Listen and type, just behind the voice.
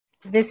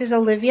This is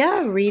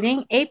Olivia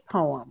reading a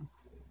poem.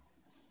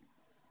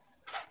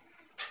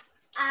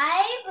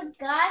 I've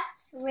got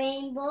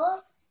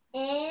rainbows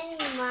in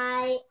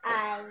my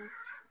eyes,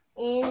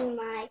 in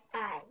my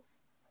eyes.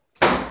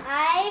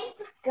 I've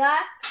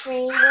got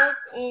rainbows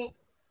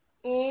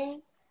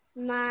in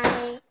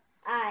my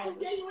eyes,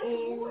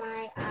 in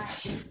my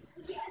eyes.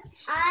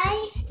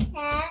 I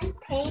can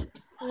paint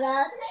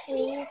the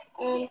trees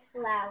and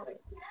flowers,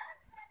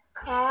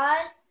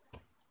 'cause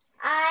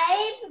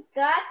I've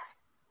got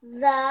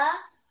rainbow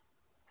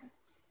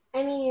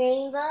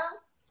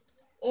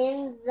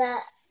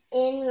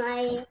in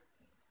my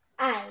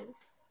eyes.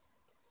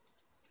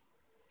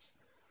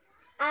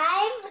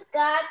 I've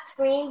got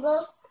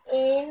rainbows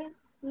in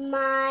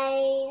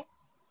my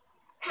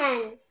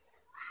hands,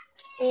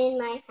 in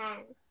my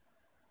hands.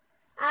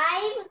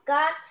 I've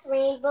got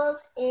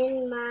rainbows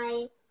in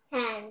my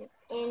hands,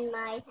 in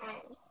my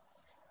hands.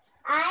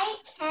 I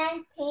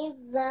can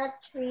paint the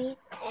trees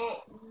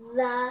and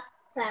the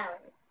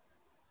flowers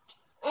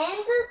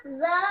and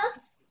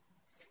the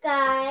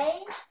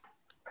sky,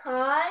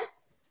 'cause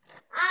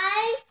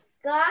I've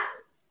got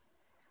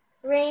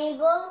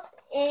rainbows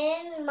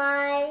in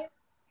my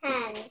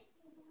hands.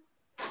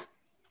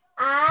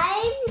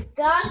 I've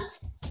got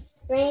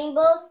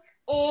rainbows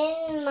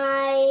in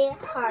my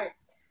heart,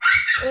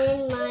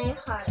 in my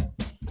heart.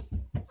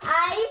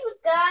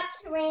 I've got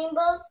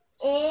rainbows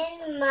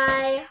in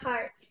my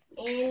heart,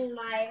 in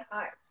my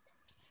heart.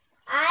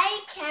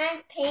 I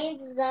can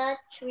paint the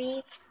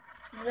trees,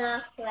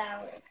 the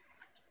flowers,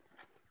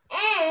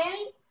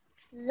 and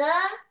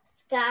the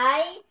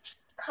sky,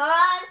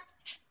 'cause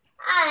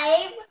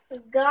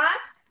I've got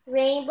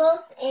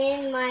rainbows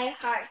in my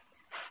heart.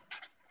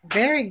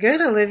 Very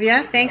good,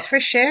 Olivia. Thanks for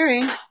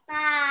sharing.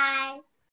 Bye.